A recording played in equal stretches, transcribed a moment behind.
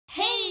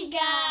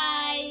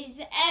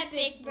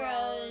Epic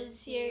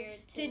Bros here.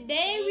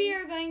 Today we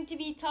are going to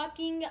be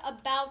talking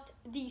about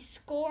the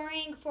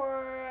scoring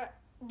for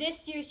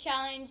this year's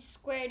challenge,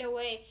 Squared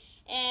Away.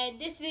 And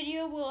this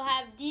video will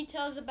have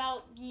details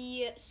about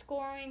the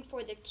scoring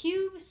for the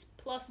cubes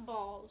plus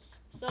balls.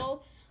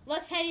 So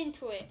let's head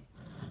into it.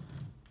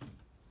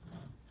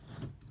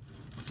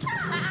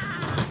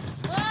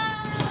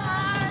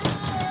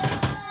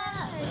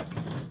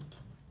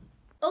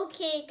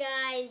 Okay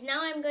guys,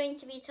 now I'm going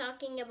to be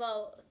talking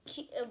about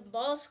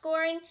ball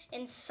scoring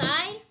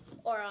inside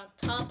or on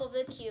top of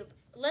the cube.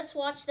 Let's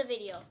watch the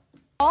video.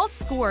 Ball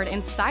scored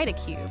inside a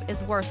cube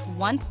is worth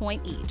 1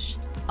 point each.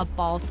 A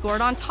ball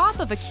scored on top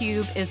of a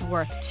cube is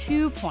worth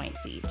 2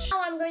 points each.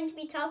 Now I'm going to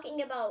be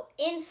talking about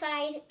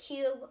inside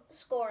cube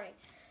scoring.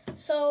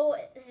 So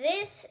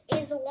this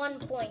is 1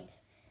 point.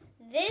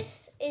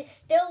 This is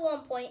still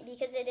 1 point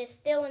because it is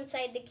still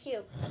inside the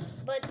cube.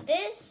 But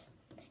this,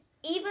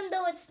 even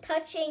though it's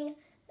touching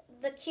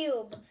the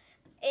cube,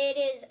 it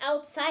is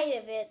outside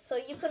of it, so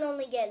you can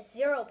only get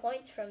 0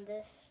 points from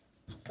this.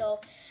 So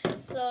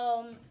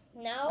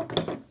now,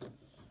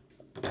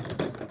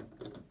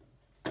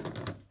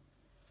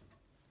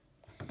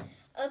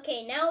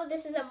 okay, now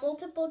this is a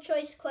multiple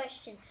choice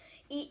question.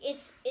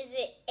 Is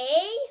it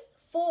A,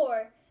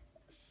 4,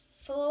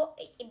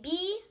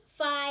 B,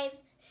 5,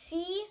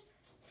 C,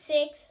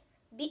 6,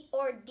 B,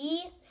 or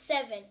D,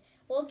 7?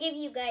 We'll give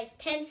you guys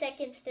 10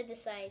 seconds to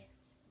decide.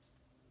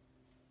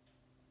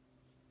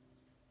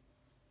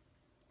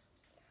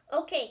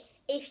 Okay,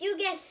 if you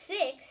guess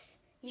 6,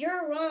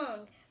 you're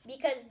wrong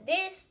because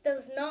this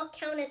does not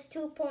count as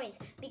 2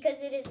 points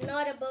because it is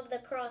not above the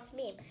cross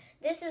beam.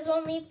 This is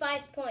only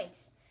 5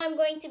 points. I'm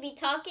going to be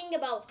talking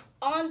about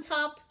on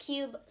top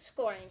cube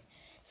scoring.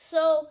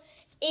 So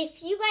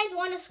if you guys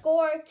want to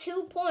score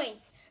 2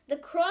 points, the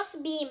cross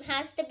beam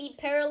has to be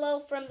parallel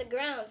from the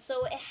ground.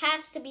 So it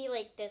has to be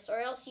like this or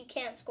else you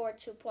can't score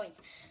 2 points.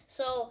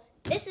 So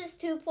this is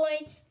 2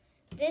 points,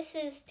 this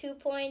is 2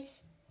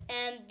 points,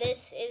 and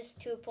this is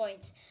 2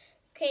 points.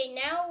 Okay,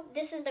 now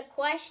this is the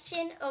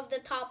question of the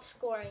top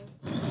scoring.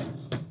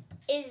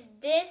 Is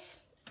this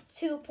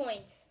 2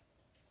 points?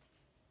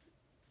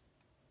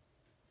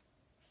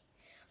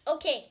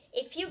 Okay,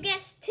 if you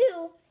guess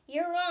 2,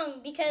 you're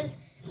wrong because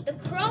the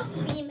cross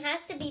beam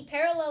has to be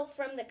parallel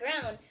from the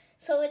ground,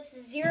 so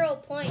it's 0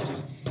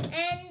 points.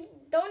 And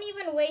don't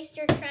even waste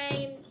your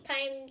time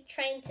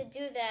trying to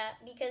do that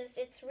because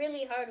it's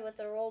really hard with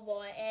a roll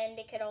ball and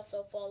it could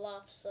also fall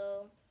off,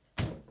 so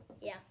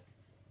yeah.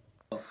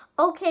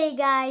 Okay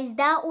guys,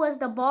 that was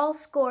the ball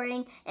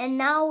scoring, and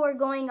now we're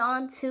going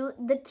on to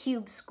the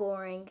cube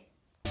scoring.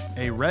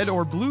 A red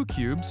or blue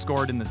cube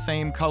scored in the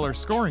same color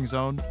scoring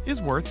zone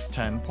is worth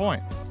 10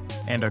 points.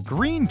 And a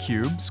green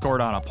cube scored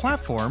on a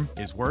platform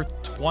is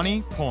worth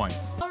 20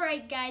 points.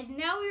 Alright guys,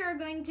 now we are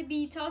going to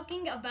be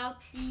talking about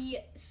the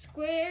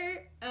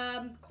square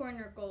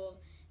corner goal.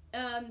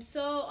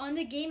 So on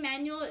the game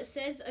manual it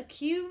says a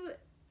cube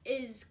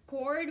is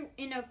scored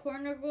in a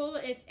corner goal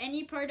if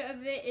any part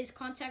of it is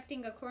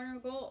contacting a corner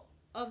goal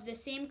of the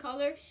same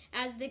color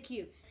as the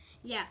cube.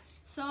 Yeah,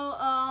 so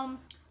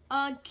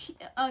a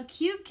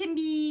cube can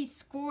be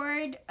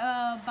scored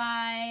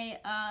by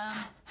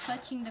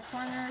touching the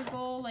corner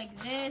goal like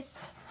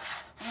this,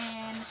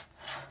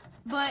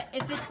 but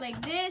if it's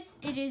like this,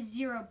 it is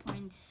 0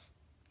 points.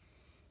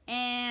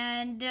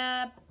 And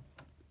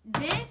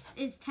this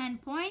is 10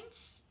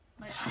 points,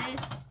 but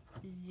this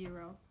is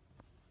 0.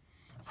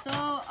 So,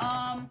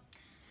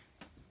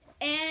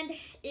 and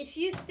if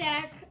you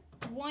stack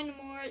one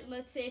more,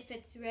 let's say if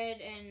it's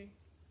red and,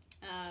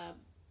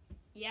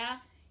 yeah,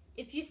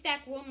 if you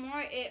stack one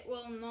more, it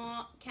will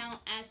not count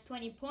as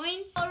 20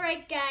 points.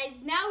 Alright guys,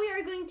 now we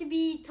are going to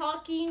be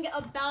talking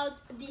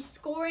about the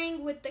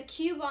scoring with the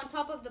cube on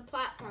top of the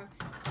platform.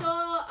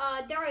 So,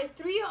 there are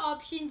 3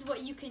 options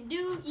what you can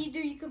do. Either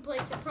you can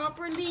place it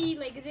properly,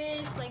 like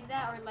this, like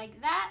that, or like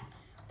that.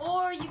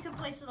 Or you can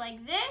place it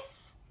like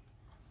this.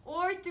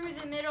 Or through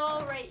the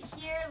middle right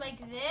here like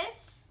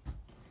this,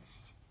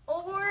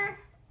 or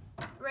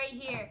right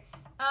here.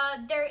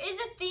 There is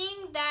a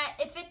thing that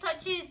if it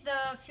touches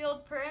the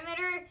field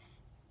perimeter,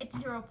 it's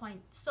 0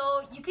 points. So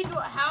you can do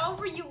it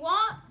however you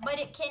want, but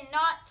it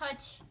cannot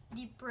touch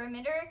the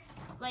perimeter.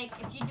 Like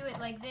if you do it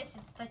like this,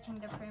 it's touching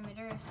the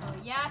perimeter. So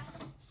yeah.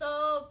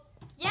 So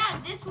yeah,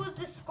 this was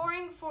the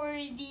scoring for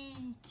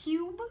the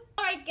cube.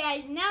 Alright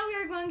guys, now we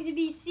are going to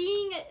be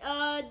seeing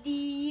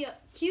the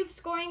cube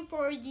scoring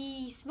for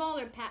the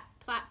smaller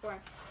platform.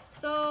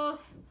 So,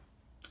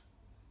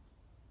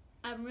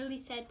 I'm really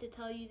sad to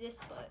tell you this,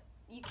 but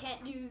you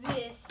can't do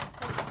this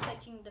because it's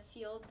touching the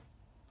field.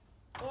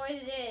 Or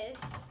this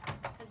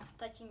because it's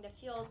touching the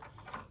field.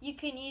 You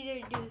can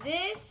either do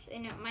this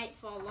and it might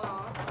fall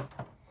off,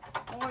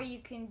 or you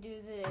can do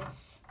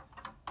this.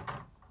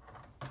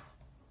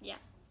 Yeah.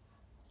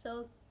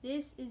 So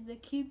this is the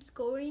cube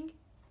scoring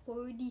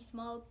for the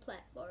small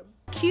platform.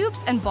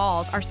 Cubes and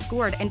balls are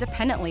scored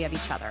independently of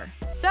each other.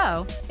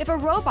 So, if a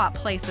robot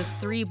places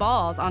 3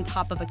 balls on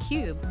top of a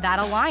cube, that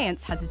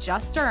alliance has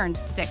just earned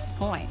 6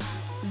 points.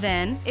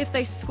 Then, if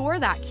they score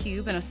that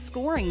cube in a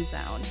scoring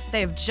zone,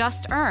 they have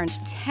just earned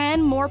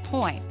 10 more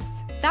points.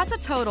 That's a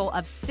total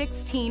of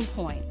 16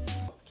 points.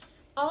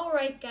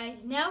 Alright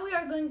guys, now we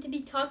are going to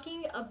be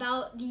talking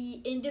about the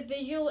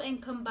individual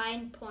and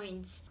combined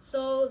points.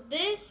 So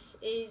this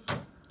is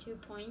 2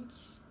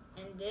 points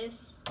and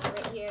this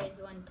right here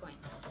is 1 point.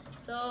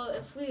 So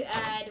if we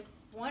add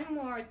one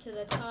more to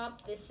the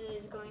top, this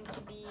is going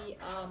to be,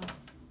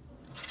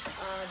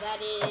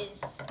 that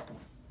is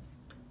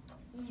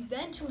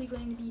eventually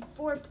going to be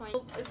 4 points.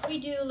 So if we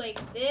do like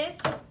this,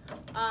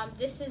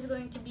 this is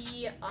going to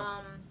be,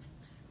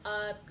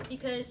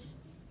 because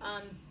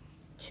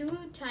 2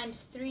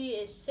 times 3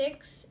 is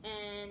 6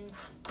 and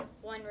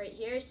 1 right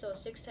here, so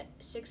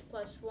 6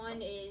 plus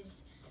 1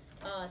 is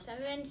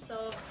 7.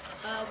 So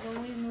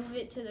when we move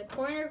it to the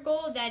corner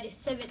goal, that is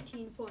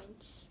 17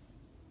 points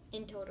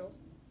in total.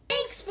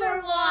 Thanks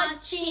for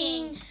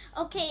watching.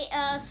 Okay,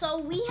 so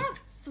we have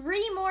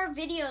 3 more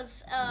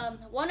videos.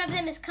 One of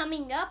them is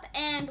coming up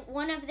and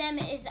one of them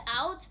is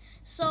out.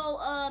 So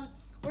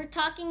we're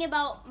talking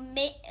about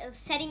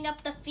setting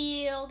up the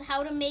field,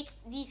 how to make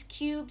these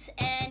cubes,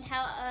 and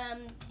how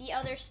the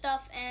other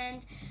stuff.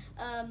 And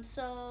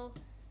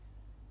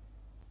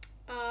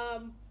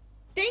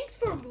thanks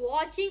for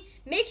watching.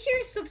 Make sure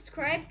to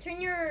subscribe,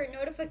 turn your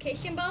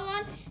notification bell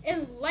on,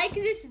 and like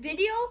this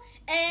video.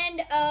 And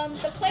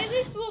the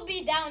playlist will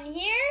be down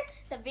here.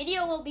 the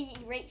video will be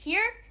right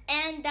here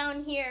and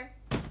down here.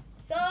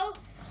 So,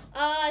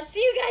 see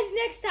you guys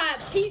next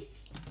time.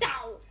 Peace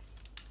out.